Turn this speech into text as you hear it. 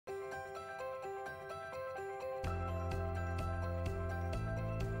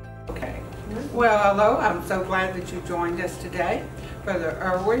Well, hello. I'm so glad that you joined us today for the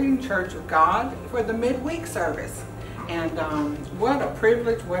Irving Church of God for the midweek service. And what a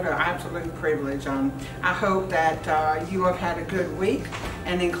privilege, what an absolute privilege. I hope that you have had a good week,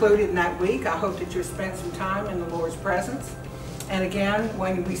 and included in that week, I hope that you spent some time in the Lord's presence. And again,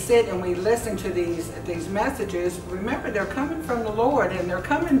 when we sit and we listen to these messages, remember they're coming from the Lord, and they're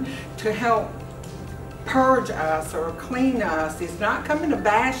coming to help purge us or clean us. He's not coming to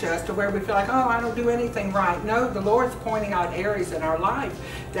bash us to where we feel like, oh, I don't do anything right. No, the Lord's pointing out areas in our life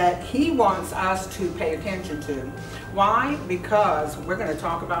that He wants us to pay attention to. Why? Because we're going to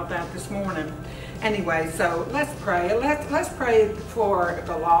talk about that this morning. Anyway, so let's pray. Let's pray for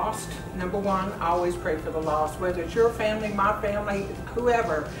the lost. Number one, always pray for the lost. Whether it's your family, my family,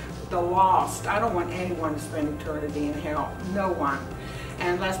 whoever, the lost. I don't want anyone to spend eternity in hell. No one.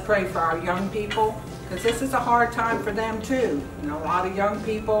 And let's pray for our young people, because this is a hard time for them too. You know, a lot of young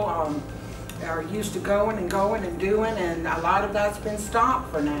people are used to going and doing, and a lot of that's been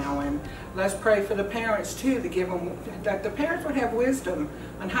stopped for now. And let's pray for the parents too, to give them, that the parents would have wisdom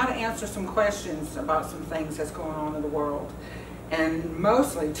on how to answer some questions about some things that's going on in the world. And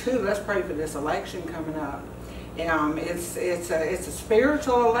mostly too, let's pray for this election coming up. It's a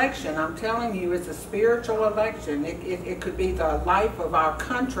spiritual election. I'm telling you, it's a spiritual election. It could be the life of our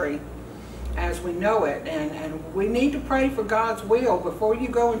country as we know it, and we need to pray for God's will before you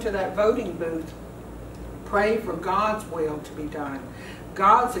go into that voting booth. Pray for God's will to be done,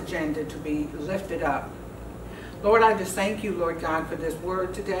 God's agenda to be lifted up. Lord, I just thank you, Lord God, for this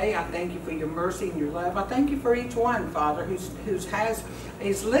word today. I thank you for your mercy and your love. I thank you for each one, Father,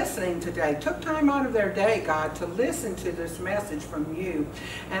 is listening today. Took time out of their day, God, to listen to this message from you.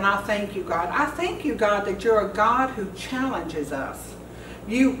 And I thank you, God. I thank you, God, that you're a God who challenges us.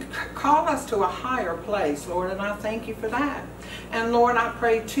 You call us to a higher place, Lord, and I thank you for that. And Lord, I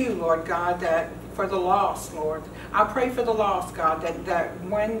pray too, Lord God, that for the lost, Lord. I pray for the lost, God, that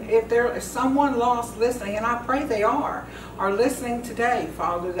if there is someone lost listening, and I pray they are listening today,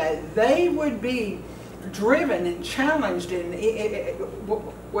 Father, that they would be driven and challenged in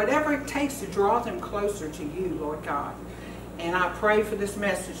whatever it takes to draw them closer to you, Lord God. And I pray for this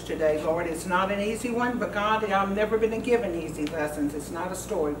message today, Lord. It's not an easy one, but God, I've never been given easy lessons. It's not a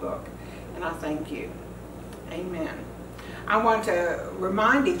storybook. And I thank you. Amen. I want to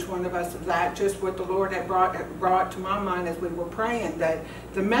remind each one of us of that, just what the Lord had brought to my mind as we were praying, that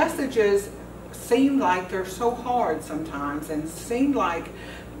the messages seem like they're so hard sometimes, and seem like,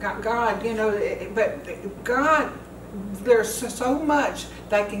 God, you know, but God, there's so much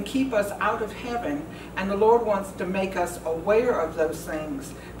that can keep us out of heaven, and the Lord wants to make us aware of those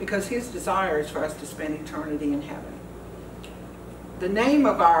things, because His desire is for us to spend eternity in heaven. The name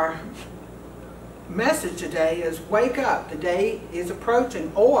of our message today is Wake Up. The day is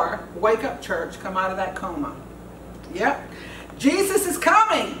approaching, or Wake Up, church, come out of that coma. Yep. Jesus is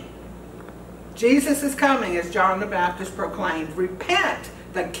coming. Jesus is coming, as John the Baptist proclaimed. Repent.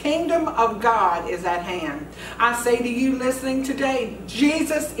 The kingdom of God is at hand. I say to you listening today,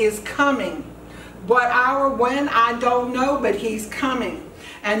 Jesus is coming. What hour, when, I don't know, but He's coming.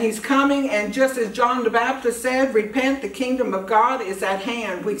 And He's coming, and just as John the Baptist said, repent, the kingdom of God is at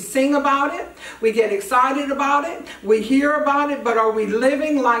hand. We sing about it, we get excited about it, we hear about it, but are we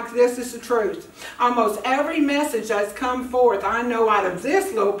living like this is the truth? Almost every message that's come forth, I know out of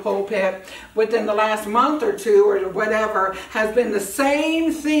this little pulpit within the last month or two or whatever, has been the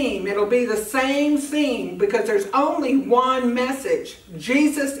same theme. It'll be the same theme, because there's only one message.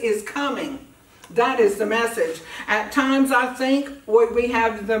 Jesus is coming. That is the message. At times I think we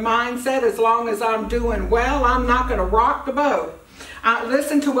have the mindset, as long as I'm doing well, I'm not going to rock the boat.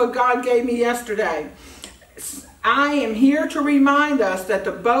 Listen to what God gave me yesterday. I am here to remind us that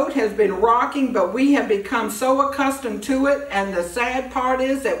the boat has been rocking, but we have become so accustomed to it, and the sad part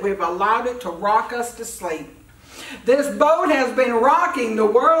is that we've allowed it to rock us to sleep. This boat has been rocking. The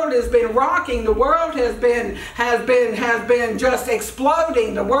world has been rocking. The world has been just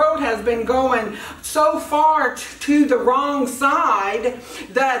exploding. The world has been going so far to the wrong side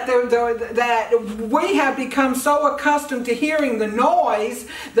that we have become so accustomed to hearing the noise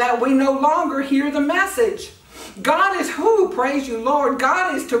that we no longer hear the message. God is praise you, Lord.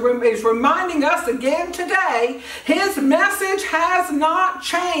 God is reminding us again today, His message has not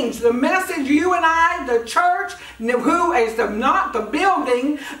changed. The message you and I, the church, who is not the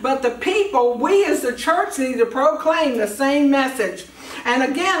building, but the people, we as the church need to proclaim the same message. And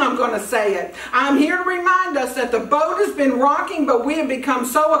again, I'm going to say it. I'm here to remind us that the boat has been rocking, but we have become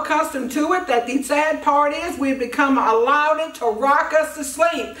so accustomed to it that the sad part is we've become allowed it to rock us to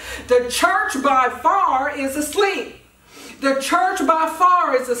sleep. The church by far is asleep. The church by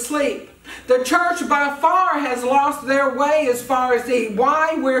far is asleep. The church by far has lost their way as far as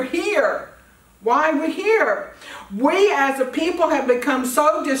why we're here. Why we're here. We as a people have become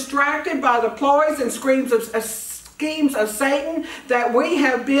so distracted by the ploys and schemes of Satan that we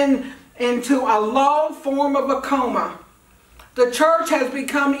have been into a low form of a coma. The church has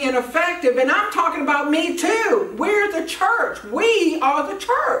become ineffective, and I'm talking about me too. We're the church. We are the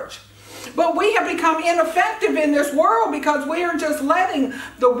church. But we have become ineffective in this world because we are just letting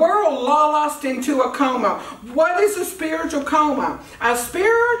the world lull us into a coma. What is a spiritual coma? A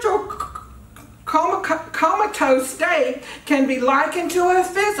spiritual comatose state can be likened to a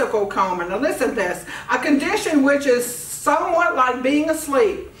physical coma. Now listen to this. A condition which is somewhat like being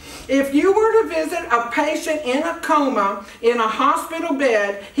asleep. If you were to visit a patient in a coma in a hospital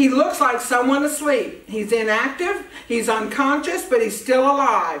bed, he looks like someone asleep. He's inactive, he's unconscious, but he's still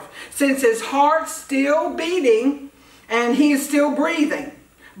alive, since his heart's still beating and he is still breathing.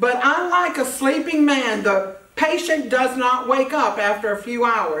 But unlike a sleeping man, the patient does not wake up after a few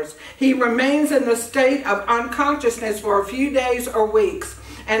hours. He remains in the state of unconsciousness for a few days or weeks,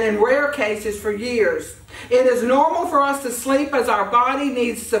 and in rare cases for years. It is normal for us to sleep as our body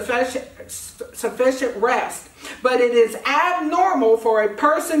needs sufficient rest. But it is abnormal for a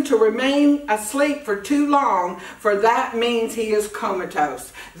person to remain asleep for too long, for that means he is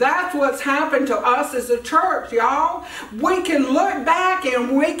comatose. That's what's happened to us as a church, y'all. We can look back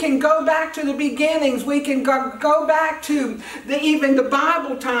and we can go back to the beginnings. We can go back to even the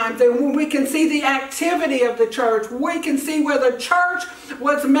Bible times, and we can see the activity of the church. We can see where the church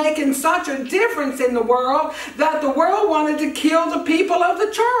was making such a difference in the world that the world wanted to kill the people of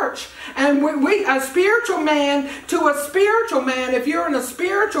the church. And a spiritual man, to a spiritual man, if you're in a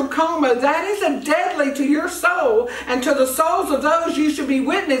spiritual coma, that is deadly to your soul and to the souls of those you should be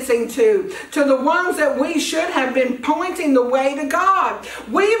witnessing to the ones that we should have been pointing the way to God.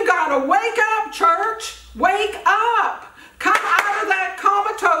 We've got to wake up, church. Wake up. Come out of that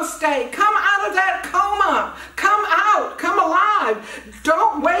comatose state. Come out of that coma. Come out. Come alive.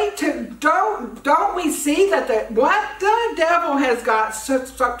 Don't wait to, don't we see that what the devil has got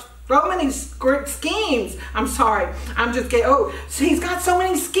so many schemes. I'm sorry. I'm just getting, he's got so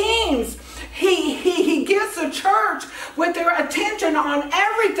many schemes. He gets the church with their attention on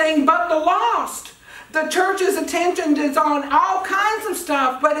everything but the lost. The church's attention is on all kinds of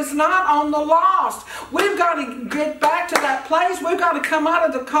stuff, but it's not on the lost. We've got to get back to that place. We've got to come out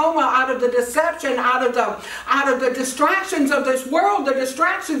of the coma, out of the deception, out of the distractions of this world. The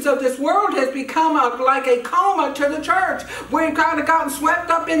distractions of this world has become like a coma to the church. We've kind of gotten swept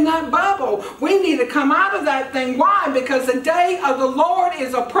up in that bubble. We need to come out of that thing. Why? Because the day of the Lord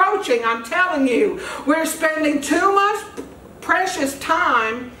is approaching. I'm telling you, we're spending too much precious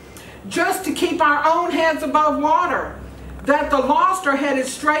time just to keep our own heads above water, that the lost are headed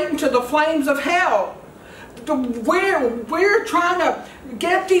straight into the flames of hell. We're trying to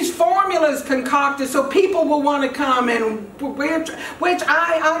get these formulas concocted so people will want to come, and which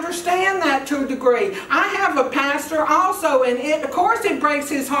I understand that to a degree. I have a pastor also, and of course it breaks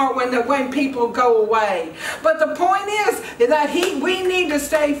his heart when people go away. But the point is that we need to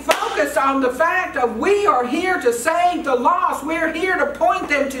stay focused on the fact of we are here to save the lost. We're here to point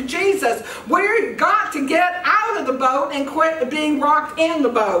them to Jesus. We've got to get out of the boat and quit being rocked in the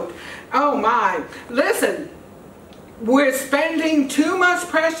boat. Oh my. Listen, we're spending too much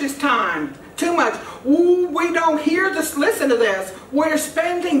precious time. Too much. Ooh, we don't hear this. Listen to this. We're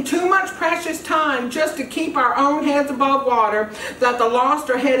spending too much precious time just to keep our own heads above water, that the lost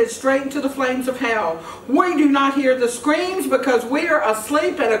are headed straight into the flames of hell. We do not hear the screams because we are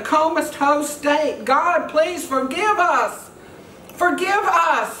asleep in a comatose state. God, please forgive us. Forgive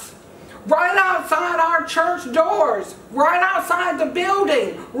us. Right outside our church doors, right outside the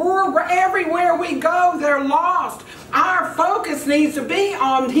building, everywhere we go, they're lost. Our focus needs to be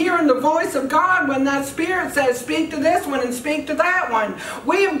on hearing the voice of God when that Spirit says, speak to this one and speak to that one.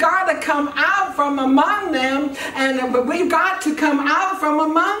 We've got to come out from among them, and we've got to come out from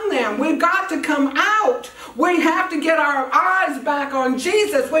among them. We've got to come out. We have to get our eyes back on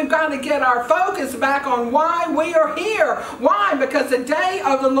Jesus. We've got to get our focus back on why we are here. Why? Because the day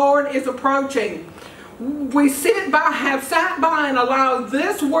of the Lord is approaching. We have sat by and allowed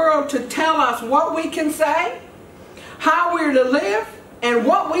this world to tell us what we can say, how we're to live, and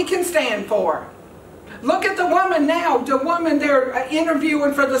what we can stand for. Look at the woman now, the woman they're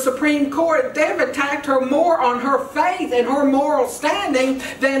interviewing for the Supreme Court. They've attacked her more on her faith and her moral standing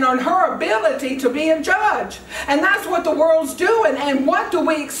than on her ability to be a judge. And that's what the world's doing. And what do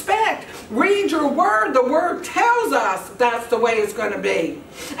we expect? Read your word. The word tells us that's the way it's going to be.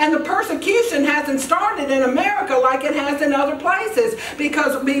 And the persecution hasn't started in America like it has in other places,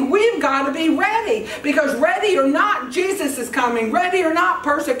 because we've got to be ready. Because ready or not, Jesus is coming. Ready or not,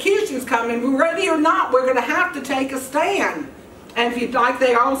 persecution is coming. Ready or not, we're going to have to take a stand. And if you, like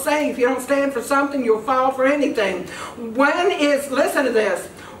they all say, if you don't stand for something, you'll fall for anything. Listen to this,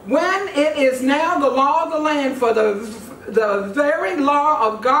 when it is now the law of the land for the very law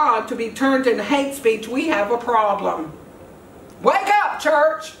of God to be turned into hate speech, we have a problem. Wake up,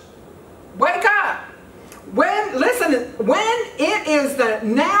 church. Wake up. When it is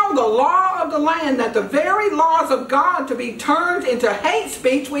now the law of the land that the very laws of God to be turned into hate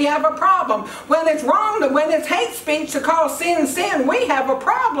speech, we have a problem. When it's wrong, when it's hate speech to call sin sin, we have a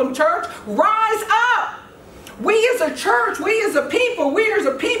problem, church. Rise up. We as a church, we as a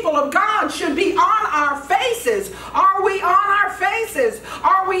people of God should be on our faces. Are we on our faces?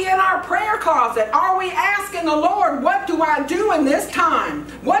 Are we in our prayer closet? Are we asking the Lord, what do I do in this time?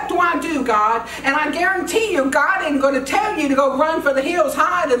 What do I do, God? And I guarantee you, God isn't going to tell you to go run for the hills,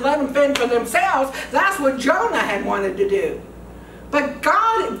 hide, and let them fend for themselves. That's what Jonah had wanted to do. But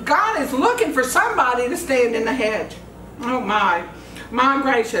God is looking for somebody to stand in the hedge. Oh my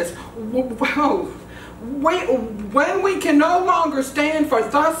gracious. Whoa. When we can no longer stand for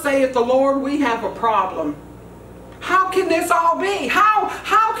thus saith the Lord, we have a problem. How can this all be?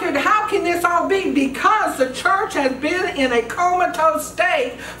 How can this all be? Because the church has been in a comatose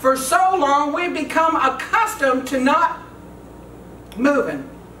state for so long, we've become accustomed to not moving,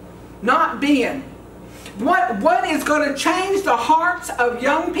 not being. What is going to change the hearts of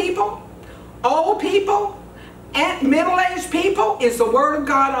young people, old people, and middle-aged people is the Word of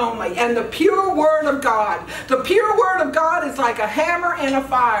God only, and the pure Word of God. The pure Word of God is like a hammer in a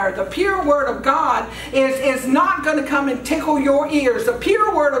fire. The pure Word of God is not going to come and tickle your ears. The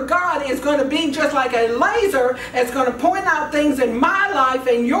pure Word of God is going to be just like a laser. It's going to point out things in my life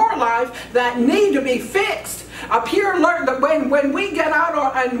and your life that need to be fixed. A pure when we get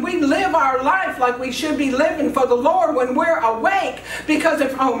out and we live our life like we should be living for the Lord when we're awake, because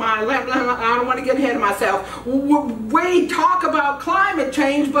if, I don't want to get ahead of myself. We talk about climate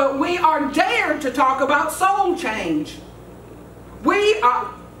change, but we are dared to talk about soul change. We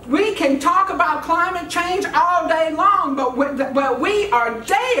can talk about climate change all day long, but we are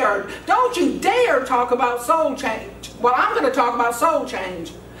dared. Don't you dare talk about soul change. Well, I'm going to talk about soul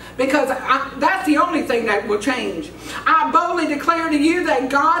change, because that's the only thing that will change. I boldly declare to you that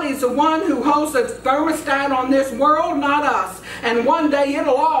God is the one who holds the thermostat on this world, not us. And one day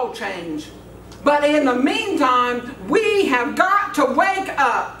it'll all change. But in the meantime, we have got to wake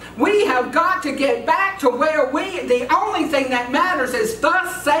up. We have got to get back to where the only thing that matters is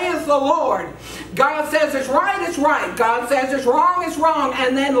thus saith the Lord. God says it's right, it's right. God says it's wrong,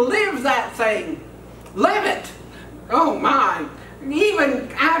 and then live that thing. Live it. Oh my. Even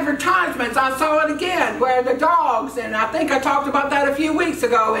advertisements, I saw it again, where the dogs, and I think I talked about that a few weeks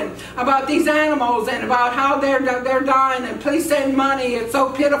ago, and about these animals and about how they're dying, and please send money, it's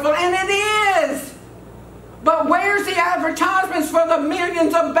so pitiful, and it is. But where's the advertisements for the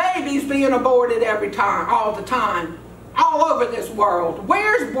millions of babies being aborted every time, all the time, all over this world?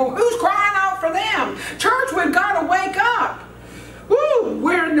 Who's crying out for them? Church, we've got to wake up.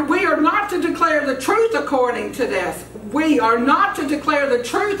 We are not to declare the truth according to this. We are not to declare the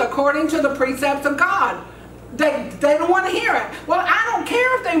truth according to the precepts of God. They don't want to hear it. Well, I don't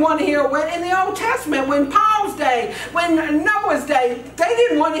care if they want to hear it. In the Old Testament, when Paul's day, when Noah's day, they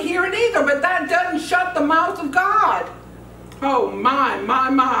didn't want to hear it either, but that doesn't shut the mouth of God. Oh my. Am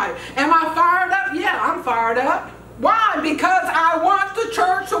I fired up? Yeah, I'm fired up. Why? Because I want the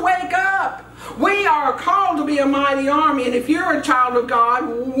church to wake up. We are called to be a mighty army, and if you're a child of God,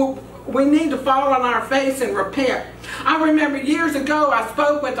 we need to fall on our face and repent. I remember years ago I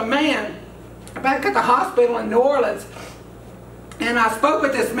spoke with a man back at the hospital in New Orleans, and I spoke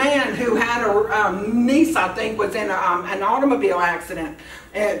with this man who had a niece, I think, was in an automobile accident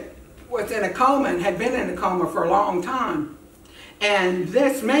and was in a coma and had been in a coma for a long time. And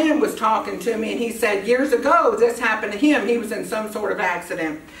this man was talking to me, and he said years ago this happened to him. He was in some sort of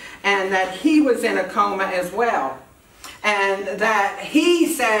accident, and that he was in a coma as well. And that he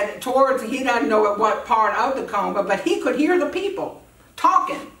said he doesn't know at what part of the coma, but he could hear the people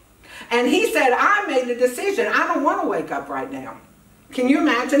talking. And he said, I made a decision. I don't want to wake up right now. Can you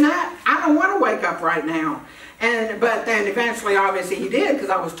imagine that? I don't want to wake up right now. But then eventually, obviously, he did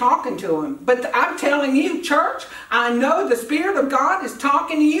because I was talking to him. But I'm telling you, church, I know the Spirit of God is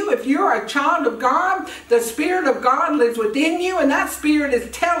talking to you. If you're a child of God, the Spirit of God lives within you, and that Spirit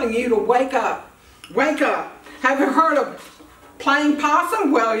is telling you to wake up. Wake up. Have you heard of playing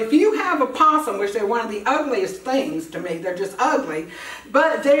possum? Well, if you have a possum, which they're one of the ugliest things to me, they're just ugly,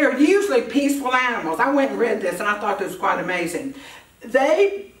 but they're usually peaceful animals. I went and read this, and I thought this was quite amazing.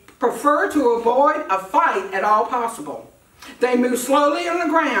 They prefer to avoid a fight at all possible. They move slowly on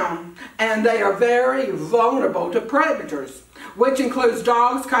the ground, and they are very vulnerable to predators, which includes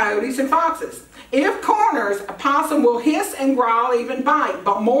dogs, coyotes, and foxes. If cornered, a possum will hiss and growl, even bite,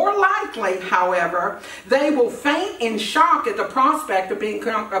 but more likely, however, they will faint in shock at the prospect of being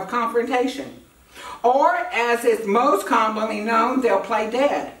of confrontation. Or, as is most commonly known, they'll play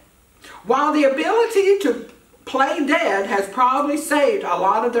dead. While the ability to play dead has probably saved a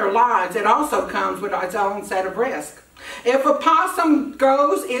lot of their lives, it also comes with its own set of risks. If a possum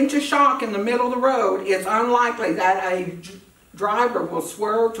goes into shock in the middle of the road, it's unlikely that a driver will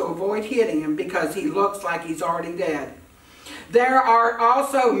swerve to avoid hitting him because he looks like he's already dead. There are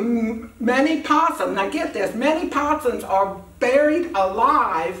also many possums, now get this, many possums are buried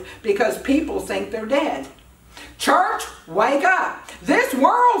alive because people think they're dead. Church, wake up. This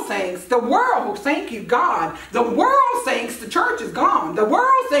world thinks, thank you God, the world thinks the church is gone. The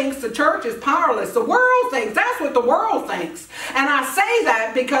world thinks the church is powerless. The world thinks, that's what the world thinks. And I say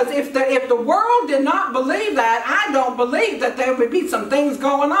that because if the world did not believe that, I don't believe that there would be some things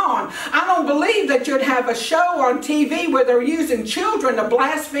going on. I don't believe that you'd have a show on TV where they're using children to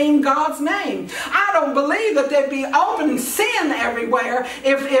blaspheme God's name. I don't believe that there'd be open sin everywhere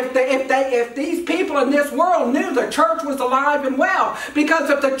if these people in this world knew the church was alive and well. Because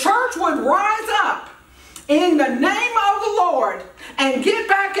if the church would rise up in the name of the Lord and get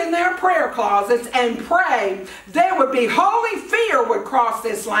back in their prayer closets and pray, there would be holy fear would cross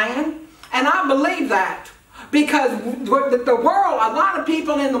this land. And I believe that. Because the world, a lot of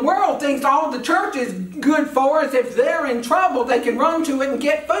people in the world thinks all the church is good for is if they're in trouble, they can run to it and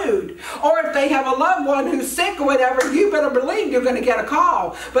get food. Or if they have a loved one who's sick or whatever, you better believe you're going to get a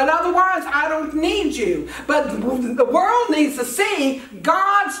call. But otherwise, I don't need you. But the world needs to see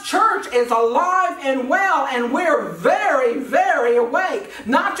God's church is alive and well, and we're very, very awake.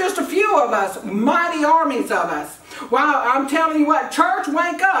 Not just a few of us, mighty armies of us. Wow, I'm telling you what, church,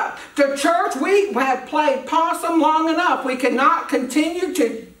 wake up. The church, we have played possum long enough. We cannot continue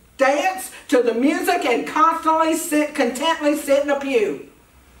to dance to the music and constantly contently sit in a pew.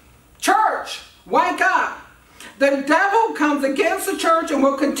 Church, wake up. The devil comes against the church and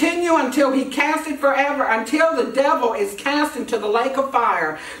will continue until he casts it forever, until the devil is cast into the lake of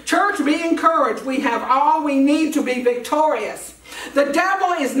fire. Church, be encouraged. We have all we need to be victorious. The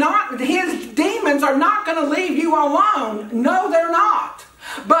devil is not, his demons are not going to leave you alone. No, they're not.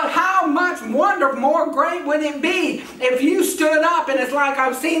 But how much more great would it be if you stood up, and it's like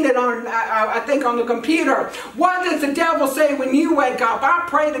I've seen it on, I think on the computer. What does the devil say when you wake up? I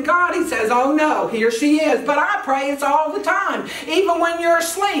pray to God. He says, oh no, here she is. But I pray it's all the time. Even when you're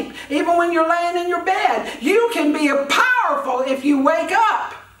asleep, even when you're laying in your bed. You can be powerful if you wake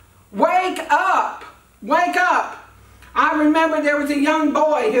up. Wake up. Wake up. I remember there was a young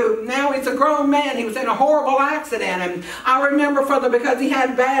boy who, now he's a grown man, he was in a horrible accident, and I remember because he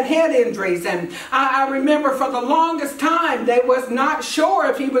had bad head injuries, and I remember for the longest time they was not sure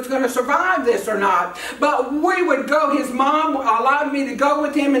if he was going to survive this or not. But we would go, his mom allowed me to go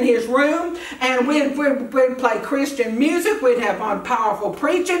with him in his room, and we'd play Christian music, we'd have on powerful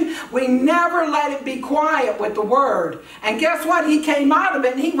preaching. We never let it be quiet with the word. And guess what? He came out of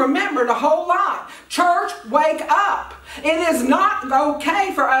it and he remembered a whole lot. Church, wake up. It is not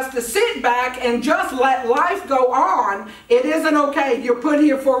okay for us to sit back and just let life go on. It isn't okay. You're put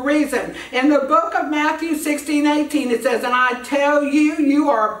here for a reason. In the book of Matthew 16:18, it says, and I tell you, you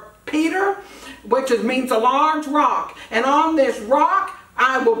are Peter, which means a large rock. And on this rock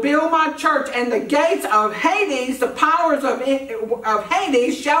I will build my church, and the gates of Hades, the powers of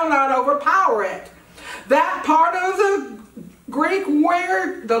Hades, shall not overpower it. That part of the Greek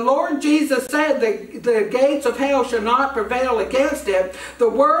where the Lord Jesus said the gates of hell shall not prevail against it, the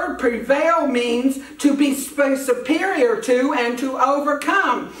word prevail means to be superior to and to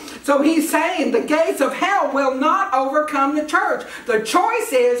overcome. So he's saying the gates of hell will not overcome the church. The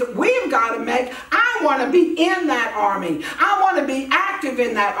choice is we've got to make, I want to be in that army. I want to be active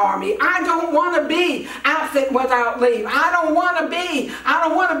in that army. I don't want to be absent without leave. I don't want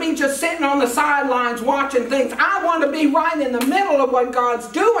to be just sitting on the sidelines watching things. I want to be right in the middle of what God's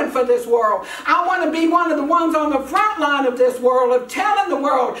doing for this world. I want to to be one of the ones on the front line of this world, of telling the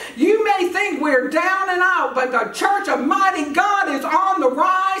world, you may think we're down and out, but the church of mighty God is on the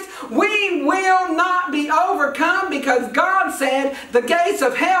rise. We will not be overcome, because God said the gates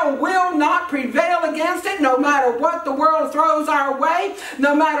of hell will not prevail against it, no matter what the world throws our way,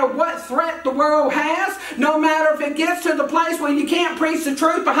 no matter what threat the world has, no matter if it gets to the place where you can't preach the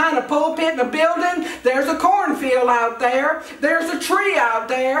truth behind a pulpit in a building. There's a cornfield out there. There's a tree out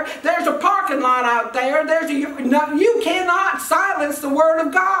there. There's a parking lot out there. You cannot silence the word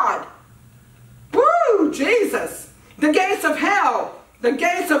of God. Woo, Jesus. The gates of hell. The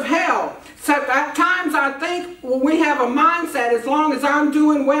gates of hell. So at times I think, well, we have a mindset, as long as I'm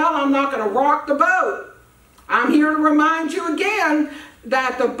doing well, I'm not going to rock the boat. I'm here to remind you again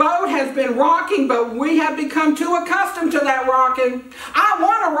that the boat has been rocking, but we have become too accustomed to that rocking. I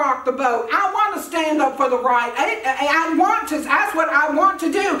want to rock the boat. I want to stand up for the right. I want to. That's what I want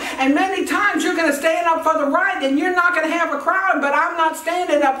to do. And many times you're going to stand up for the right, and you're not going to have a crowd, but I'm not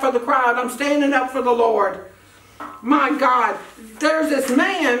standing up for the crowd. I'm standing up for the Lord. My God. There's this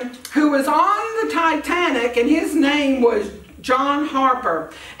man who was on the Titanic, and his name was John Harper.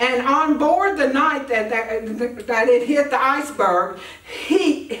 And on board the night that it hit the iceberg,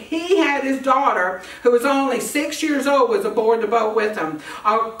 he had his daughter, who was only 6 years old, was aboard the boat with him.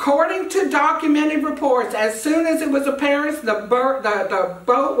 According to documented reports, as soon as it was apparent the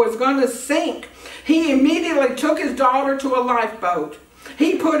boat was going to sink, he immediately took his daughter to a lifeboat.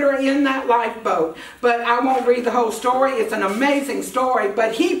 He put her in that lifeboat. But I won't read the whole story. It's an amazing story.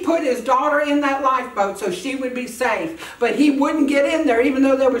 But he put his daughter in that lifeboat so she would be safe. But he wouldn't get in there even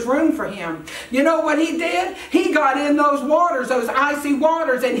though there was room for him. You know what he did? He got in those waters, those icy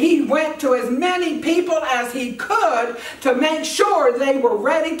waters, and he went to as many people as he could to make sure they were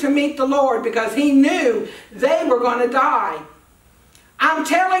ready to meet the Lord, because he knew they were going to die. I'm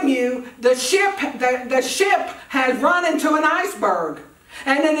telling you, the ship has run into an iceberg.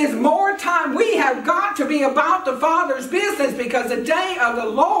 And it is more time. We have got to be about the Father's business, because the day of the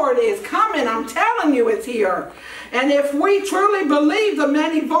Lord is coming. I'm telling you, it's here. And if we truly believe the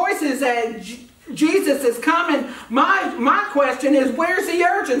many voices that Jesus is coming, my question is, where's the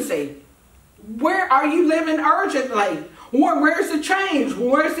urgency? Where are you living urgently? Where's the change?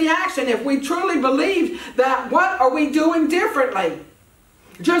 Where's the action? If we truly believe that, what are we doing differently?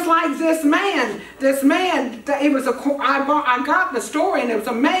 Just like this man, it was I got the story and it was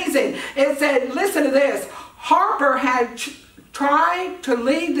amazing. It said, listen to this, Harper had tried to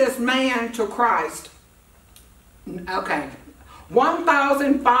lead this man to Christ. Okay,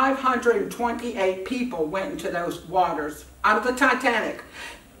 1,528 people went into those waters out of the Titanic.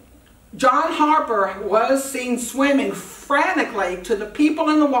 John Harper was seen swimming frantically to the people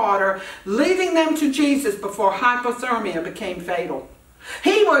in the water, leading them to Jesus before hypothermia became fatal.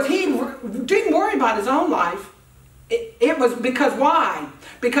 He didn't worry about his own life. It was because why?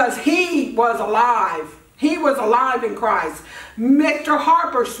 Because he was alive. He was alive in Christ. Mr.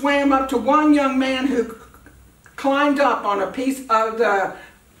 Harper swam up to one young man who climbed up on a piece of the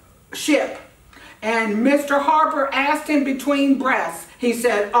ship. And Mr. Harper asked him between breaths, he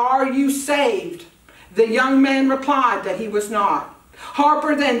said, "Are you saved?" The young man replied that he was not.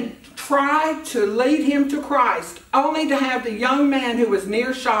 Harper then tried to lead him to Christ, only to have the young man, who was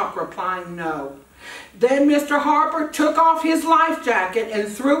near shock, replying no. Then Mr. Harper took off his life jacket and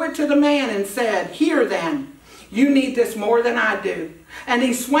threw it to the man and said, "Here then, you need this more than I do." And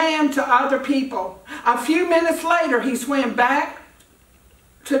he swam to other people. A few minutes later, he swam back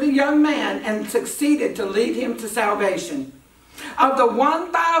to the young man and succeeded to lead him to salvation. Of the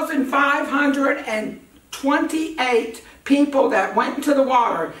 1,528 people that went into the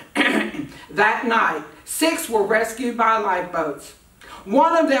water that night, 6 were rescued by lifeboats.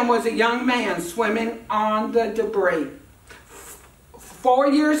 One of them was a young man swimming on the debris. 4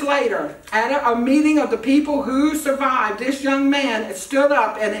 years later, at a meeting of the people who survived, this young man stood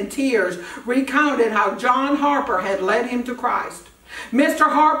up and in tears recounted how John Harper had led him to Christ.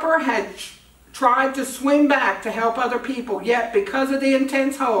 Mr. Harper had tried to swim back to help other people, yet because of the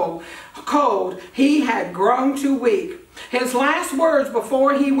intense cold, he had grown too weak. His last words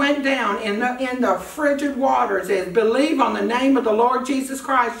before he went down in the frigid waters is, "Believe on the name of the Lord Jesus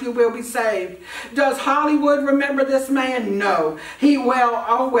Christ, you will be saved." Does Hollywood remember this man? No.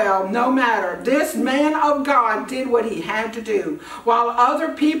 Oh well, no matter. This man of God did what he had to do. While other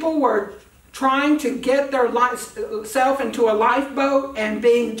people were trying to get their self into a lifeboat and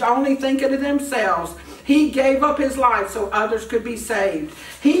being only thinking of themselves, He gave up his life so others could be saved.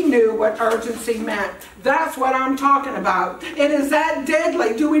 He knew what urgency meant. That's what I'm talking about. It is that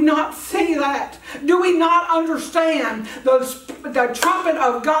deadly. Do we not see that? Do we not understand? The trumpet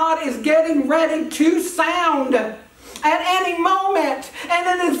of God is getting ready to sound at any moment.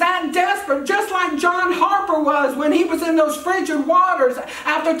 And it is that desperate, just like John Harper was when he was in those frigid waters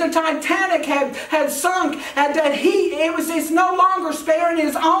after the Titanic had sunk, and that it's no longer sparing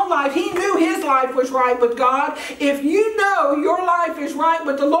his own life. He knew his life was right with God. If you know your life is right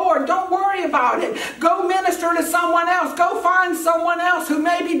with the Lord, don't worry about it. Go minister to someone else. Go find someone else who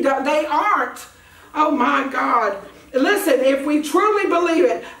maybe they aren't. Oh my God. Listen, if we truly believe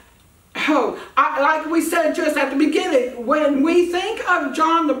it, like we said just at the beginning, when we think of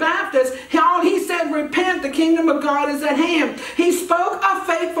John the Baptist, all he said, repent, the kingdom of God is at hand. He spoke a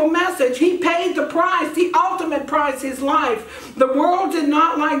faithful message. He paid the price, the ultimate price, his life. The world did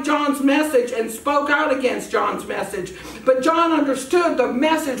not like John's message and spoke out against John's message. But John understood the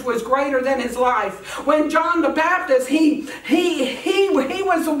message was greater than his life. When John the Baptist, he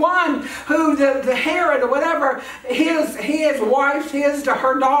was the one who the Herod or whatever, his wife,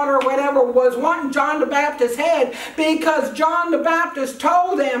 her daughter, whatever, was wanting John the Baptist's head, because John the Baptist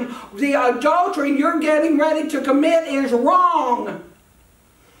told them the adultery you're getting ready to commit is wrong.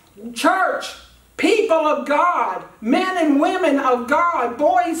 Church, people of God, men and women of God,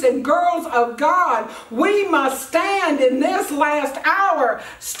 boys and girls of God, we must stand in this last hour.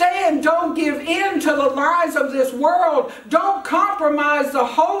 Stand, don't give in to the lies of this world. Don't compromise the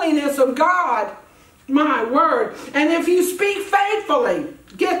holiness of God. My word. And if you speak faithfully,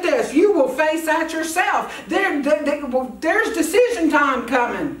 get this, you will face that yourself. There's decision time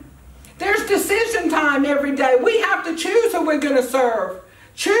coming. There's decision time every day. We have to choose who we're going to serve.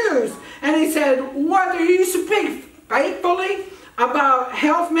 Choose. And he said, whether you speak faithfully about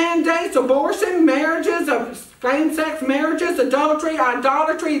health mandates, abortion, marriages, same-sex marriages, adultery,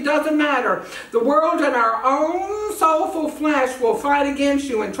 idolatry, it doesn't matter. The world and our own soulful flesh will fight against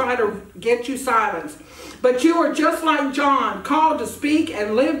you and try to get you silenced. But you are just like John, called to speak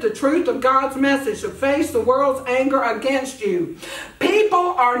and live the truth of God's message, to face the world's anger against you.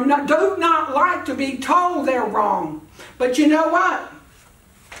 People do not like to be told they're wrong. But you know what?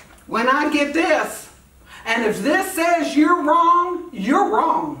 When I get this, and if this says you're wrong, you're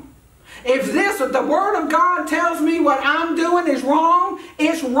wrong. If the Word of God tells me what I'm doing is wrong,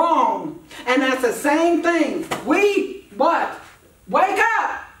 it's wrong. And that's the same thing. Wake up.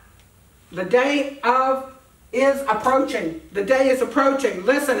 The day is approaching. The day is approaching.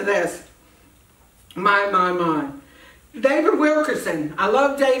 Listen to this. My. David Wilkerson. I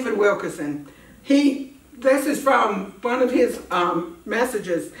love David Wilkerson. This is from one of his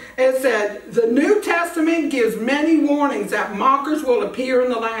messages. It said, the New Testament gives many warnings that mockers will appear in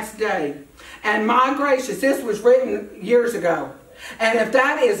the last day. And my gracious, this was written years ago. And if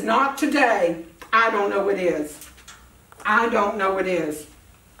that is not today, I don't know what is. I don't know what is.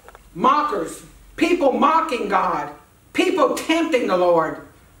 Mockers. People mocking God. People tempting the Lord.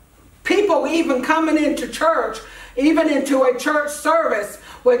 People even coming into church, even into a church service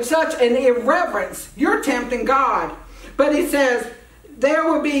with such an irreverence. You're tempting God. But he says, there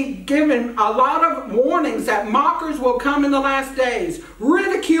will be given a lot of warnings that mockers will come in the last days,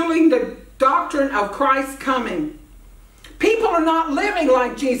 ridiculing the doctrine of Christ's coming. People are not living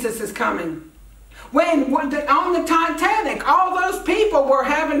like Jesus is coming. When on the Titanic, all those people were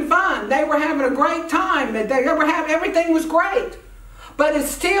having fun. They were having a great time. Everything was great. But it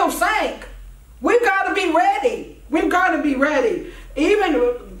still sank. We've got to be ready. We've got to be ready. It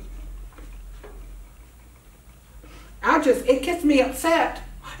gets me upset.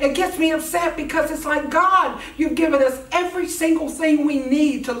 It gets me upset because it's like, God, you've given us every single thing we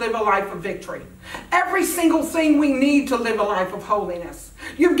need to live a life of victory. Every single thing we need to live a life of holiness.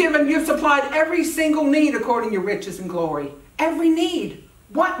 You've supplied every single need according to your riches and glory. Every need.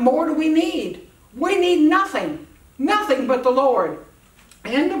 What more do we need? We need nothing. Nothing but the Lord.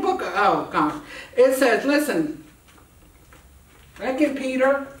 In the book of, it says, listen, back in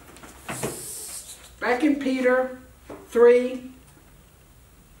Peter 3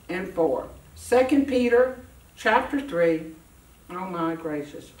 and 4. 2 Peter chapter 3. Oh my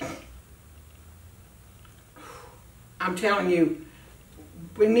gracious. I'm telling you,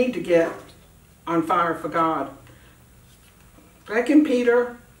 we need to get on fire for God. 2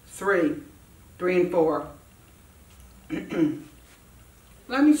 Peter 3 and 4.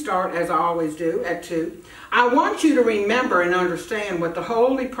 Let me start, as I always do, at 2. I want you to remember and understand what the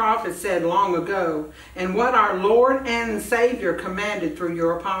holy prophet said long ago and what our Lord and Savior commanded through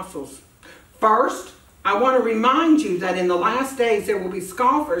your apostles. First, I want to remind you that in the last days there will be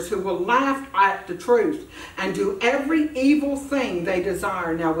scoffers who will laugh at the truth and do every evil thing they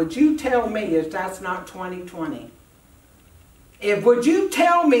desire. Now, would you tell me if that's not 2020? Would you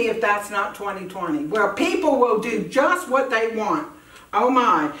tell me if that's not 2020? Where people will do just what they want. Oh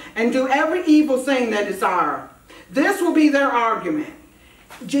my. And do every evil thing they desire. This will be their argument.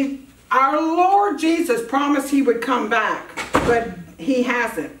 Our Lord Jesus promised he would come back, but he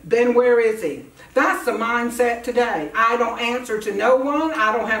hasn't. Then where is he? That's the mindset today. I don't answer to no one.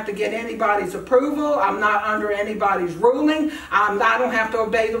 I don't have to get anybody's approval. I'm not under anybody's ruling. I don't have to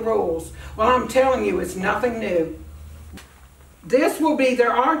obey the rules. Well, I'm telling you, it's nothing new. This will be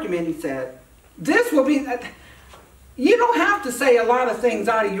their argument, he said. This will be... You don't have to say a lot of things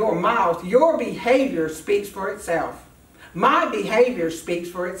out of your mouth. Your behavior speaks for itself. My behavior speaks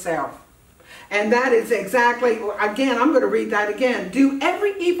for itself. And that is exactly, again, I'm going to read that again. Do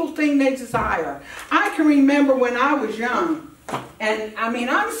every evil thing they desire. I can remember when I was young. And I mean,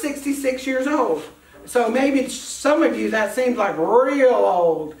 I'm 66 years old. So maybe some of you that seems like real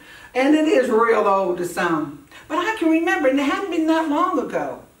old. And it is real old to some. But I can remember, and it hadn't been that long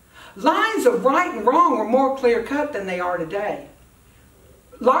ago. Lines of right and wrong were more clear-cut than they are today.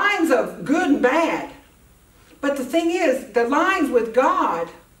 Lines of good and bad. But the thing is, the lines with God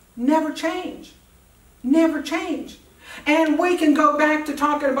never change. Never change. And we can go back to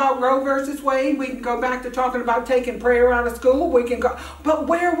talking about Roe versus Wade. We can go back to talking about taking prayer out of school. We can go. But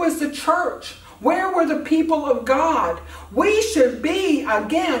where was the church? Where were the people of God? We should be,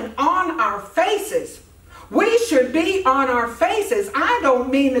 again, on our faces. We should be on our faces. I don't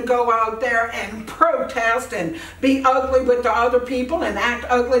mean to go out there and protest and be ugly with the other people and act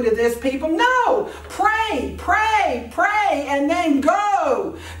ugly to this people. No. Pray, pray, pray, and then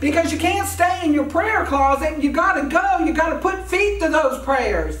go. Because you can't stay in your prayer closet. You got to go. You got to put feet to those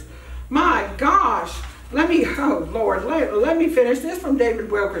prayers. My gosh. Let me finish this from David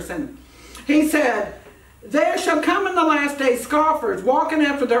Wilkerson. He said, there shall come in the last day scoffers, walking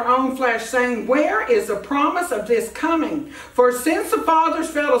after their own flesh, saying, where is the promise of this coming? For since the fathers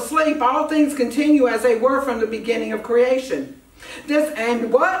fell asleep, all things continue as they were from the beginning of creation.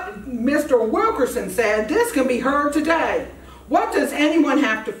 And what Mr. Wilkerson said, this can be heard today. What does anyone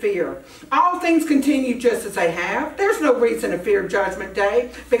have to fear? All things continue just as they have. There's no reason to fear Judgment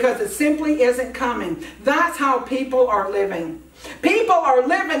Day, because it simply isn't coming. That's how people are living. People are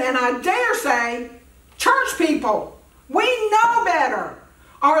living, and I dare say, church people, we know better,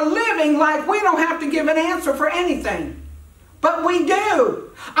 are living like we don't have to give an answer for anything. But we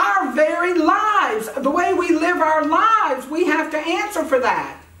do. Our very lives, the way we live our lives, we have to answer for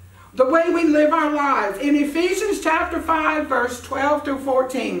that. The way we live our lives. In Ephesians chapter 5, verse 12 through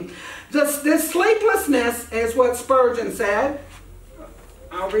 14, this sleeplessness is what Spurgeon said.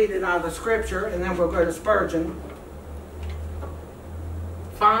 I'll read it out of the scripture, and then we'll go to Spurgeon.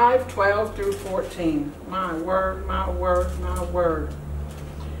 5:12 through 14. My word, my word, my word.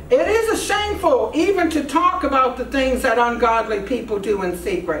 It is shameful even to talk about the things that ungodly people do in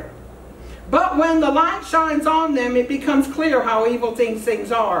secret. But when the light shines on them, it becomes clear how evil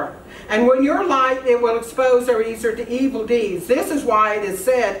things are. And when your light, it will expose their evil deeds. This is why it is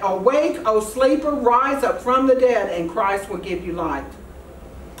said, awake, O sleeper, rise up from the dead, and Christ will give you light.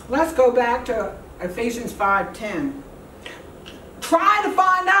 Let's go back to Ephesians 5:10. Try to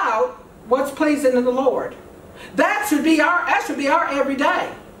find out what's pleasing to the Lord. That should be our everyday.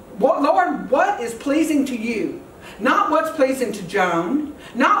 Lord, what is pleasing to you? Not what's pleasing to Joan.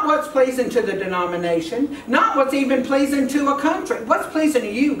 Not what's pleasing to the denomination. Not what's even pleasing to a country. What's pleasing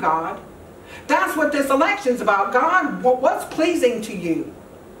to you, God? That's what this election's about. God, what's pleasing to you?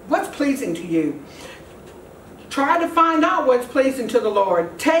 What's pleasing to you? Try to find out what's pleasing to the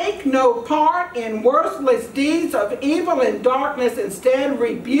Lord. Take no part in worthless deeds of evil and darkness. Instead,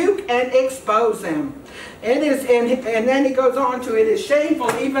 rebuke and expose them. It is, and then he goes on to, it is shameful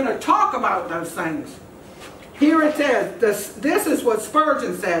even to talk about those things. Here it says, this is what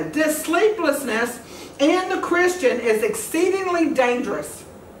Spurgeon said, this sleeplessness in the Christian is exceedingly dangerous.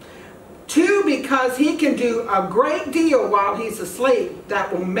 Two, because he can do a great deal while he's asleep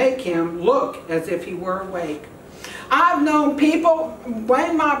that will make him look as if he were awake. I've known people,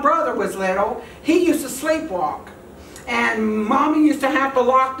 when my brother was little, he used to sleepwalk. And Mommy used to have to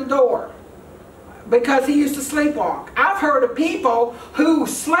lock the door because he used to sleepwalk. I've heard of people who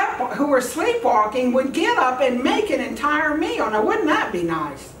were sleepwalking would get up and make an entire meal. Now, wouldn't that be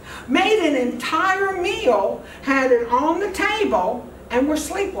nice? Made an entire meal, had it on the table, and were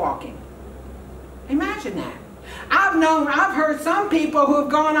sleepwalking. Imagine that. I've heard some people who have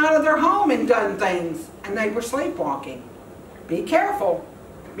gone out of their home and done things, and they were sleepwalking. Be careful.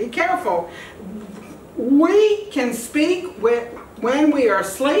 Be careful. We can speak when we are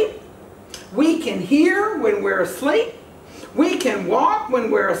asleep. We can hear when we're asleep. We can walk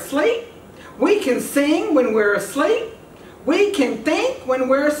when we're asleep. We can sing when we're asleep. We can think when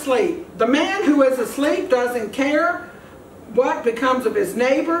we're asleep. The man who is asleep doesn't care what becomes of his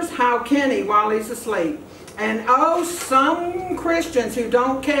neighbors. How can he while he's asleep? And oh, some Christians who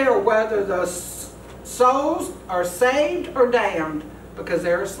don't care whether the souls are saved or damned because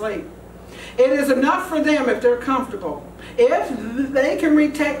they're asleep. It is enough for them if they're comfortable. If they can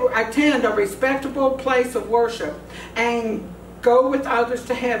attend a respectable place of worship and go with others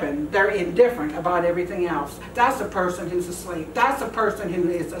to heaven, they're indifferent about everything else. That's a person who's asleep. That's a person who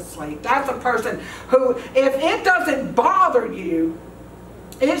is asleep. That's a person who, if it doesn't bother you,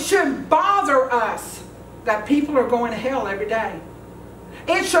 it should bother us that people are going to hell every day.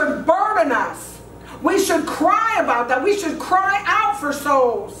 It should burden us. We should cry about that. We should cry out for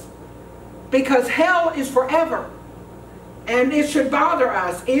souls, because hell is forever. And it should bother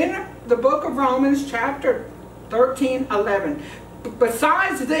us. In the book of Romans, chapter 13:11.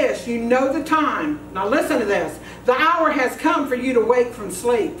 Besides this, you know the time. Now listen to this. The hour has come for you to wake from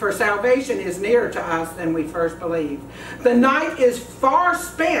sleep, for salvation is nearer to us than we first believed. The night is far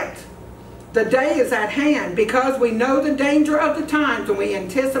spent. The day is at hand, because we know the danger of the times and we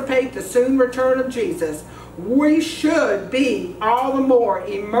anticipate the soon return of Jesus. We should be all the more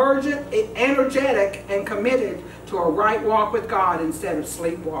energetic and committed to a right walk with God instead of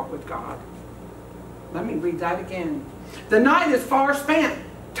sleepwalk with God. Let me read that again. The night is far spent.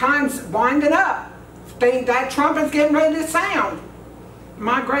 Time's winding up. That trumpet's getting ready to sound.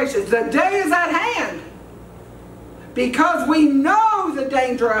 My gracious, the day is at hand. Because we know the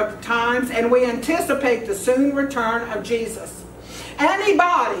danger of the times and we anticipate the soon return of Jesus.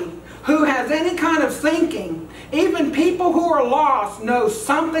 Anybody who has any kind of thinking, even people who are lost, know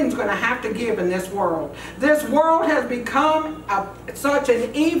something's going to have to give in this world. This world has become such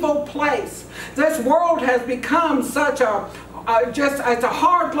an evil place. This world has become such it's a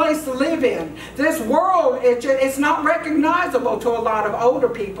hard place to live in. This world, it's not recognizable to a lot of older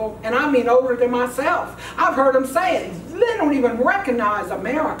people, and I mean older than myself. I've heard them say it. They don't even recognize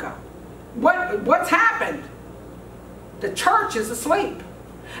America. What's happened? The church is asleep.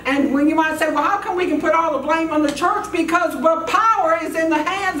 And when you might say, well, how come we can put all the blame on the church? Because the power is in the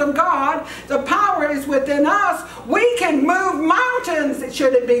hands of God. The power is within us. We can move mountains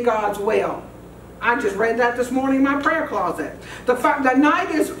should it be God's will. I just read that this morning in my prayer closet. The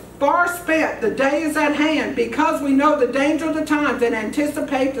night is far spent. The day is at hand. Because we know the danger of the times and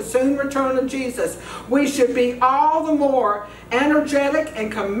anticipate the soon return of Jesus, we should be all the more energetic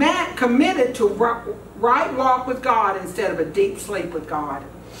and committed to right walk with God instead of a deep sleep with God.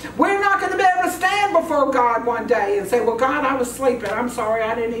 We're not going to be able to stand before God one day and say, well, God, I was sleeping. I'm sorry,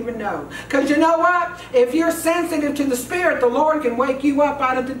 I didn't even know. Because you know what? If you're sensitive to the Spirit, the Lord can wake you up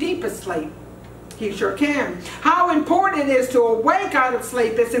out of the deepest sleep. He sure can. How important it is to awake out of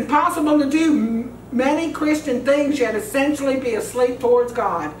sleep. It's impossible to do many Christian things yet essentially be asleep towards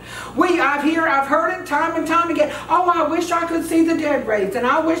God. I've heard it time and time again. Oh, I wish I could see the dead raised, and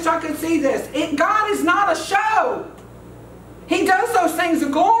I wish I could see this. God is not a show. He does those things to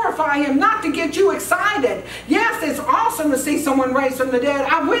glorify Him, not to get you excited. Yes, it's awesome to see someone raised from the dead.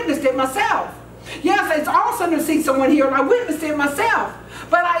 I witnessed it myself. Yes, it's awesome to see someone healed. I witnessed it myself.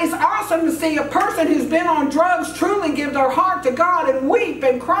 But it's awesome to see a person who's been on drugs truly give their heart to God and weep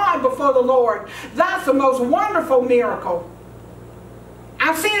and cry before the Lord. That's the most wonderful miracle.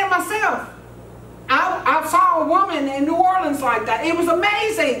 I've seen it myself. I saw a woman in New Orleans like that. It was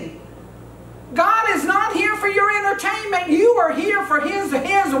amazing. God is not here for your entertainment. You are here for His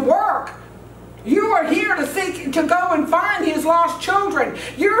work. You are here to go and find His lost children.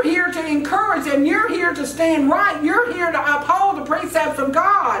 You're here to encourage them. You're here to stand right. You're here to uphold the precepts of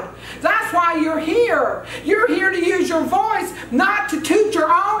God. That's why you're here. You're here to use your voice, not to toot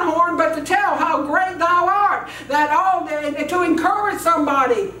your own horn, but to tell how great thou art. To encourage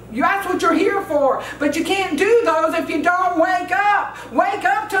somebody. That's what you're here for. But you can't do those if you don't wake up. Wake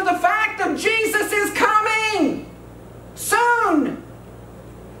up to the fact that Jesus is coming soon.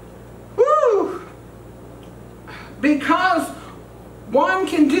 Woo! Because one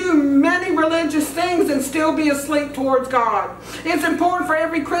can do many religious things and still be asleep towards God. It's important for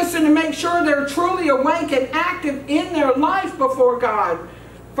every Christian to make sure they're truly awake and active in their life before God.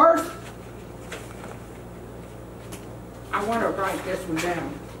 First, I want to write this one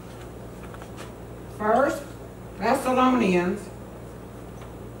down. 1 Thessalonians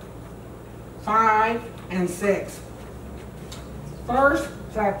 5 and 6. 1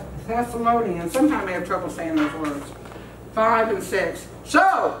 Thessalonians, sometimes I have trouble saying those words. 5 and 6.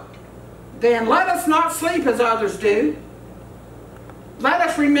 So, then let us not sleep as others do. Let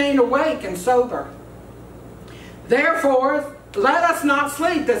us remain awake and sober. Therefore, let us not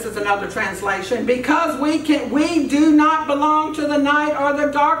sleep, this is another translation, because we do not belong to the night or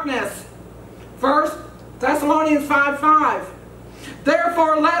the darkness. 1 Thessalonians 5:5.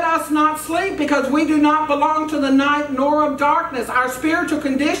 Therefore, let us not sleep, because we do not belong to the night nor of darkness. Our spiritual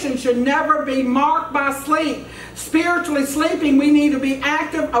condition should never be marked by sleep. Spiritually sleeping, we need to be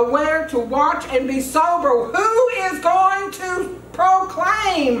active, aware, to watch, and be sober. Who is going to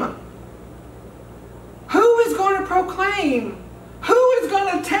proclaim? Who is going to proclaim? Who is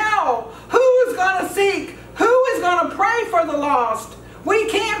going to tell? Who is going to seek? Who is going to pray for the lost? We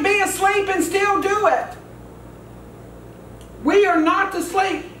can't be asleep and still do it. We are not to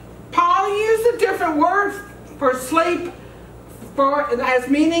sleep. Paul used a different word for sleep as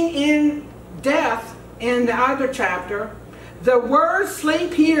meaning in death in the other chapter. The word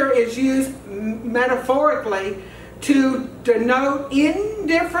sleep here is used metaphorically to denote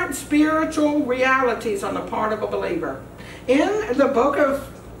indifferent spiritual realities on the part of a believer. In the book of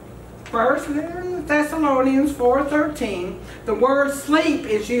 1 Thessalonians 4:13, the word sleep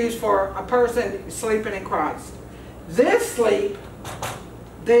is used for a person sleeping in Christ. This sleep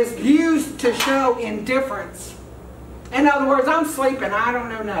is used to show indifference. In other words, I'm sleeping, I don't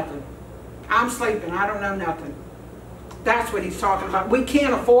know nothing. I'm sleeping, I don't know nothing. That's what he's talking about. We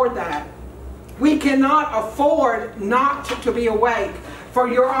can't afford that. We cannot afford not to be awake for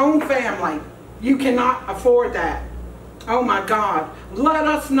your own family. You cannot afford that. Oh my God. Let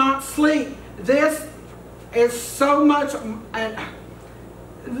us not sleep. This is so much,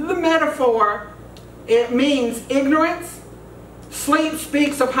 the metaphor, it means ignorance. Sleep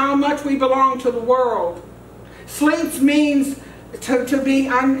speaks of how much we belong to the world. Sleep means to be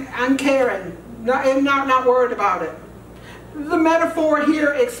uncaring, not worried about it. The metaphor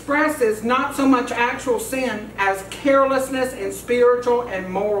here expresses not so much actual sin as carelessness in spiritual and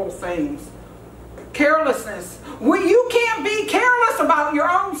moral things. Carelessness. You can't be careless about your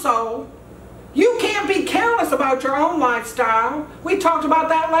own soul. You can't be careless about your own lifestyle. We talked about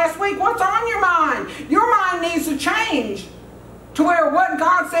that last week. What's on your mind? Your mind needs to change to where what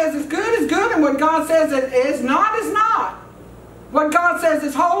God says is good, and what God says is not. What God says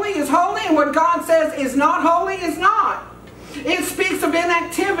is holy, and what God says is not holy is not. It speaks of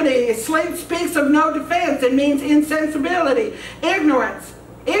inactivity. Sleep speaks of no defense. It means insensibility, ignorance.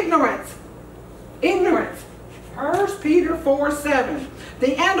 1 Peter 4:7.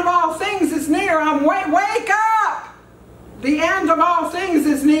 The end of all things is near. Wake up! The end of all things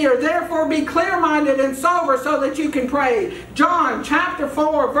is near. Therefore be clear-minded and sober so that you can pray. John chapter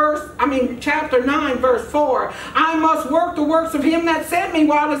 9 verse 4. I must work the works of him that sent me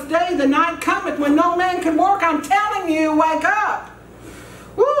while it's day. The night cometh when no man can work. I'm telling you, wake up.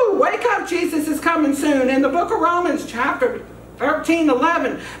 Woo, wake up, Jesus is coming soon. In the book of Romans chapter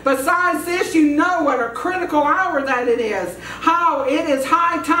 13:11. Besides this, you know what a critical hour that it is. How it is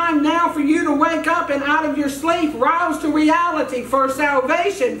high time now for you to wake up and out of your sleep, rouse to reality, for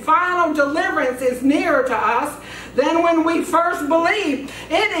salvation, final deliverance is nearer to us than when we first believed.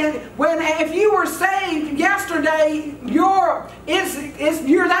 If you were saved yesterday, you're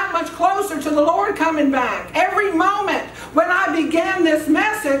that much closer to the Lord coming back. Every moment when I began this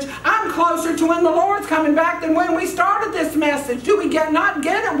message, I'm closer to when the Lord's coming back than when we started this message. Do we not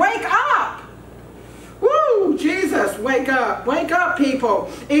get it? Wake up! Woo! Jesus, wake up. Wake up, people.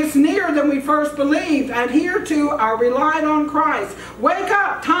 It's nearer than we first believed. Adhere to or relied on Christ. Wake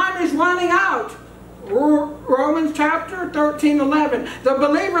up. Time is running out. Romans chapter 13:11. The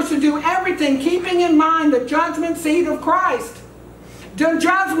believer should do everything keeping in mind the judgment seat of Christ. The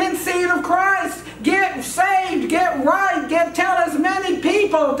judgment seat of Christ. Get saved, get right, tell as many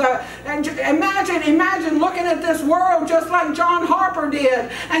people to imagine looking at this world just like John Harper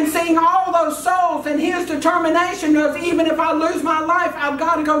did and seeing all those souls, and his determination was, even if I lose my life, I've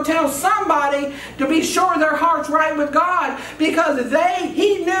got to go tell somebody to be sure their heart's right with God, because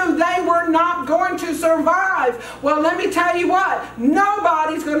he knew they were not going to survive. Well, let me tell you what,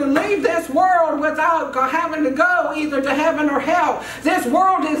 nobody's going to leave this world without having to go either to heaven or hell. This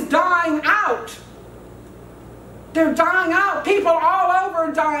world is dying out. They're dying out. People all over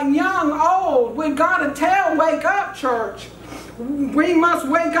are dying, young, old. We've got to wake up, church. We must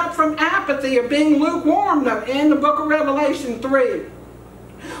wake up from apathy of being lukewarm in the book of Revelation 3.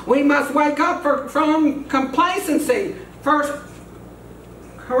 We must wake up from complacency. 1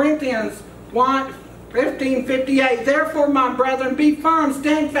 Corinthians 15:58. Therefore, my brethren, be firm,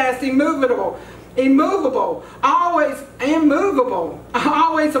 steadfast, immovable, always immovable,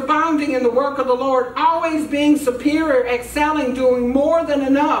 always abounding in the work of the Lord, always being superior, excelling, doing more than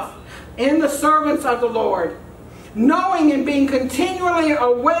enough. in the servants of the Lord, knowing and being continually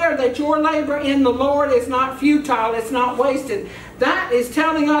aware that your labor in the Lord is not futile, it's not wasted. That is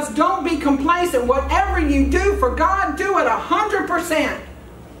telling us, don't be complacent. Whatever you do for God, do it 100%.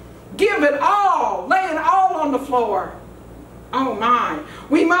 Give it all. Lay it all on the floor. Oh my.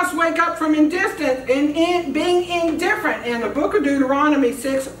 We must wake up from indifference and being indifferent in the book of Deuteronomy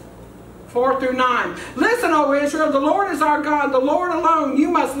 6:4-9. Listen, O Israel, the Lord is our God, the Lord alone. You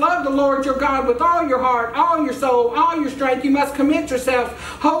must love the Lord your God with all your heart, all your soul, all your strength. You must commit yourselves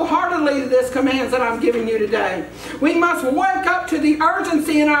wholeheartedly to this commands that I'm giving you today. We must wake up to the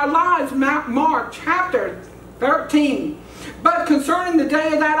urgency in our lives. Mark chapter 13. But concerning the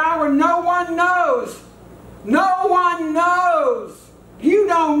day of that hour, no one knows. No one knows. You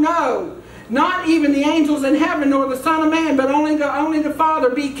don't know. Not even the angels in heaven nor the Son of Man, but only the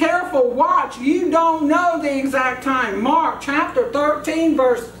Father. Be careful. Watch. You don't know the exact time. Mark chapter 13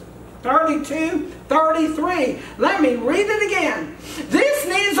 verse 32, 33. Let me read it again. This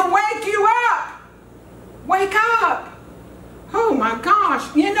needs to wake you up. Wake up. Oh my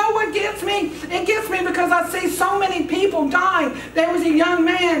gosh. You know what gets me? It gets me because I see so many people dying. There was a young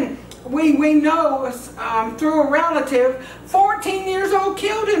man we know through a relative, 14 years old,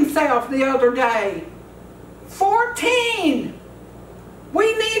 killed himself the other day. 14!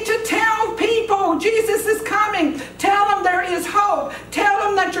 We need to tell people Jesus is coming. Tell them there is hope. Tell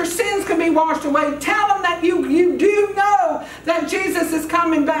them that your sins can be washed away. Tell them that you do know that Jesus is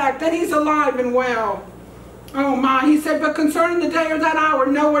coming back, that He's alive and well. Oh my, he said, but concerning the day or that hour,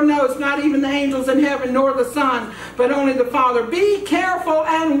 no one knows, not even the angels in heaven, nor the Son, but only the Father. Be careful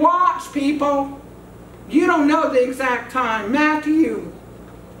and watch, people. You don't know the exact time. Matthew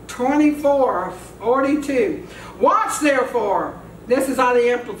 24:42. Watch therefore. This is how they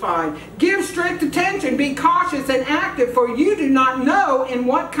amplified. Give strict attention, be cautious and active, for you do not know in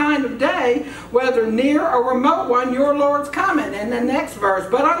what kind of day, whether near or remote one, your Lord's coming. And the next verse,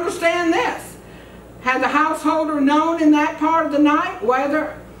 but understand this. Had the householder known in that part of the night when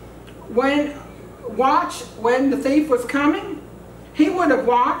the thief was coming, he would have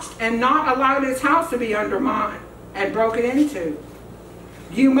watched and not allowed his house to be undermined and broken into.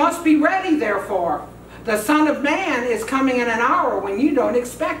 You must be ready, therefore. The Son of Man is coming in an hour when you don't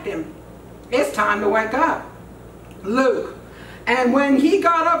expect Him. It's time to wake up. Luke. And when He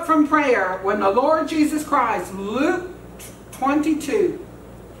got up from prayer, when the Lord Jesus Christ, Luke 22,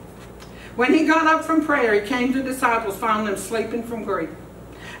 when He got up from prayer, He came to the disciples, found them sleeping from grief.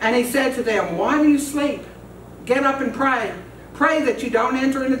 And He said to them, why do you sleep? Get up and pray. Pray that you don't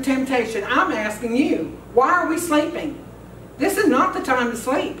enter into temptation. I'm asking you, why are we sleeping? This is not the time to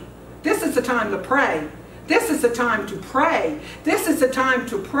sleep. This is the time to pray. This is the time to pray. This is the time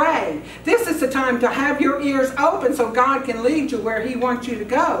to pray. This is the time to have your ears open so God can lead you where He wants you to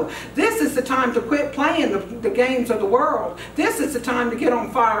go. This is the time to quit playing the games of the world. This is the time to get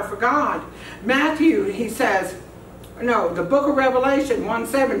on fire for God. Matthew, he says, no, the book of Revelation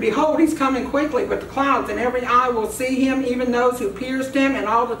 1:7, behold, He's coming quickly with the clouds, and every eye will see Him, even those who pierced Him, and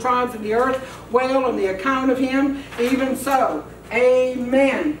all the tribes of the earth wail on the account of Him. Even so.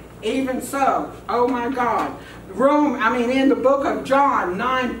 Amen. Even so. Oh my God. In the book of John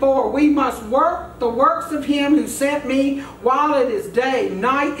 9:4, we must work the works of Him who sent me while it is day.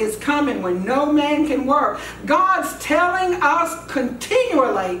 Night is coming when no man can work. God's telling us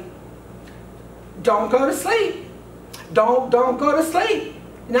continually, don't go to sleep. Don't go to sleep.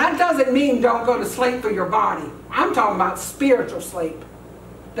 And that doesn't mean don't go to sleep for your body. I'm talking about spiritual sleep.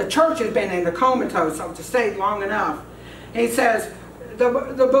 The church has been in the comatose, so to stay long enough. He says, the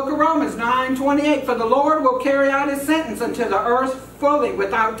book of Romans 9:28, for the Lord will carry out His sentence unto the earth fully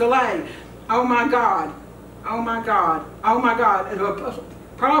without delay. Oh my God. Oh my God. Oh my God.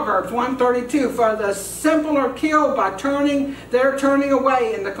 Proverbs 1:32, for the simple are killed by turning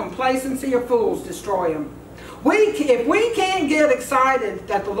away, and the complacency of fools destroy them. If we can't get excited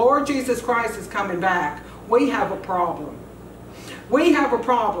that the Lord Jesus Christ is coming back, we have a problem. We have a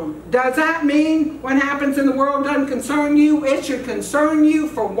problem. Does that mean what happens in the world doesn't concern you? It should concern you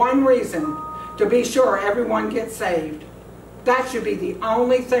for one reason, to be sure everyone gets saved. That should be the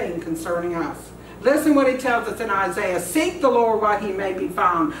only thing concerning us. Listen what He tells us in Isaiah. Seek the Lord while He may be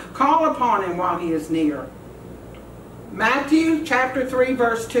found. Call upon Him while He is near. Matthew chapter 3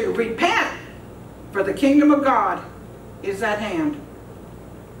 verse 2. Repent, for the kingdom of God is at hand.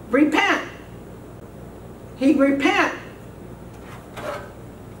 Repent. Repent.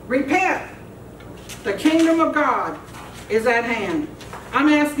 Repent. The kingdom of God is at hand. I'm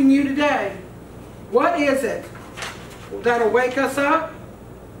asking you today, what is it that'll wake us up?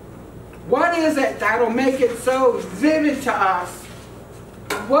 What is it that'll make it so vivid to us?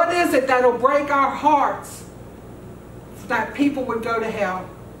 What is it that'll break our hearts that people would go to hell?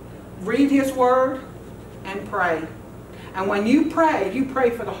 Read His Word and pray. And when you pray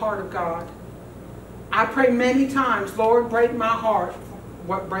for the heart of God. I pray many times, Lord, break my heart.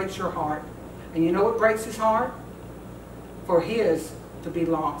 What breaks your heart? And you know what breaks His heart? For His to be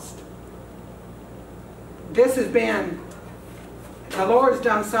lost. This has been, the Lord's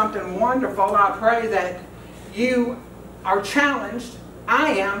done something wonderful. I pray that you are challenged.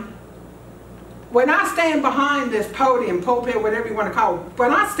 I am. When I stand behind this podium, pulpit, whatever you want to call it,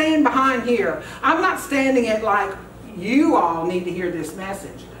 when I stand behind here, I'm not standing it like you all need to hear this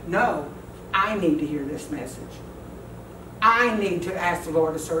message. No, I need to hear this message. I need to ask the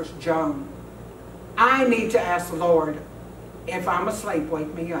Lord to search Joan. I need to ask the Lord, if I'm asleep,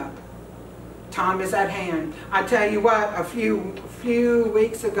 wake me up. Time is at hand. I tell you what, a few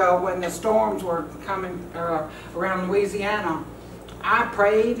weeks ago when the storms were coming around Louisiana, I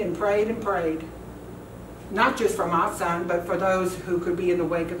prayed and prayed and prayed. Not just for my son, but for those who could be in the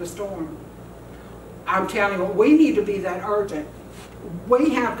wake of the storm. I'm telling you, we need to be that urgent.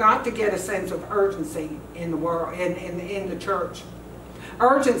 We have got to get a sense of urgency in the world, in the church.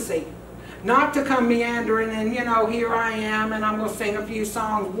 Urgency. Not to come meandering and, you know, here I am and I'm going to sing a few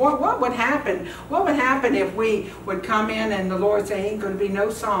songs. What would happen? What would happen if we would come in and the Lord say, ain't going to be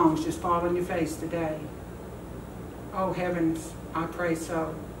no songs, just fall on your face today? Oh, heavens, I pray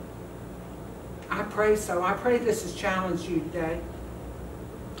so. I pray so. I pray this has challenged you today.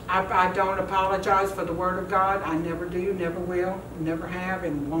 I don't apologize for the Word of God. I never do, never will, never have,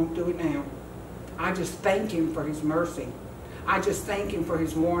 and won't do it now. I just thank Him for His mercy. I just thank Him for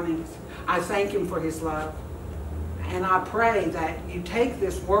His warnings. I thank Him for His love. And I pray that you take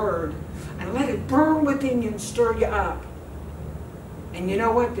this Word and let it burn within you and stir you up. And you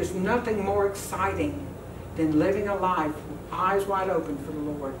know what? There's nothing more exciting than living a life with eyes wide open for the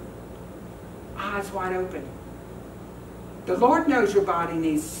Lord. Eyes wide open. The Lord knows your body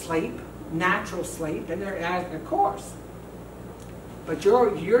needs sleep, natural sleep, and there, of course. But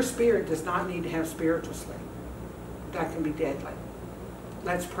your spirit does not need to have spiritual sleep. That can be deadly.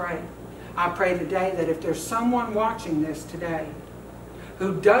 Let's pray. I pray today that if there's someone watching this today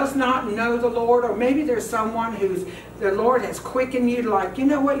who does not know the Lord, or maybe there's someone who's the Lord has quickened you to, like, you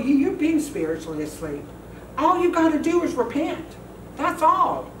know what, you've been spiritually asleep. All you got to do is repent. That's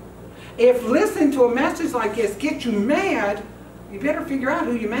all. If listening to a message like this gets you mad, you better figure out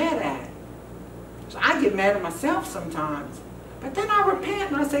who you're mad at. So I get mad at myself sometimes. But then I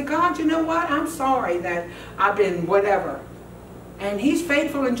repent and I say, God, you know what? I'm sorry that I've been whatever. And He's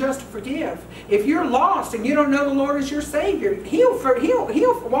faithful and just to forgive. If you're lost and you don't know the Lord as your Savior, He'll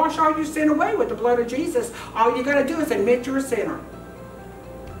wash all your sin away with the blood of Jesus. All you got to do is admit you're a sinner.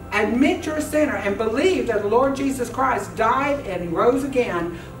 Admit you're a sinner and believe that the Lord Jesus Christ died and He rose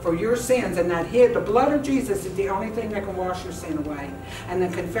again for your sins, and that the blood of Jesus is the only thing that can wash your sin away. And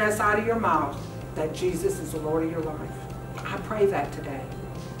then confess out of your mouth that Jesus is the Lord of your life. I pray that today.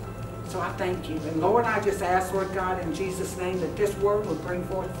 So I thank You. And Lord, I just ask, Lord God, in Jesus' name, that this word would bring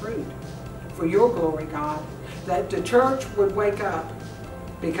forth fruit for Your glory, God. That the church would wake up,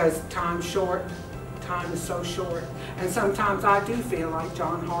 because time's short. Time is so short. And sometimes I do feel like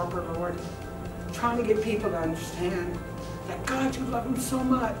John Harper, Lord, trying to get people to understand that, God, You love them so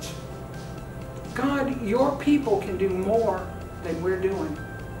much. God, Your people can do more than we're doing.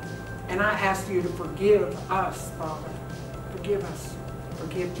 And I ask You to forgive us, Father. Forgive us.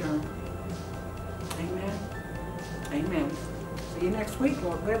 Forgive Joan. Amen. Amen. See you next week,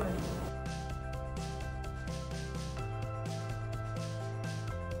 Lord willing.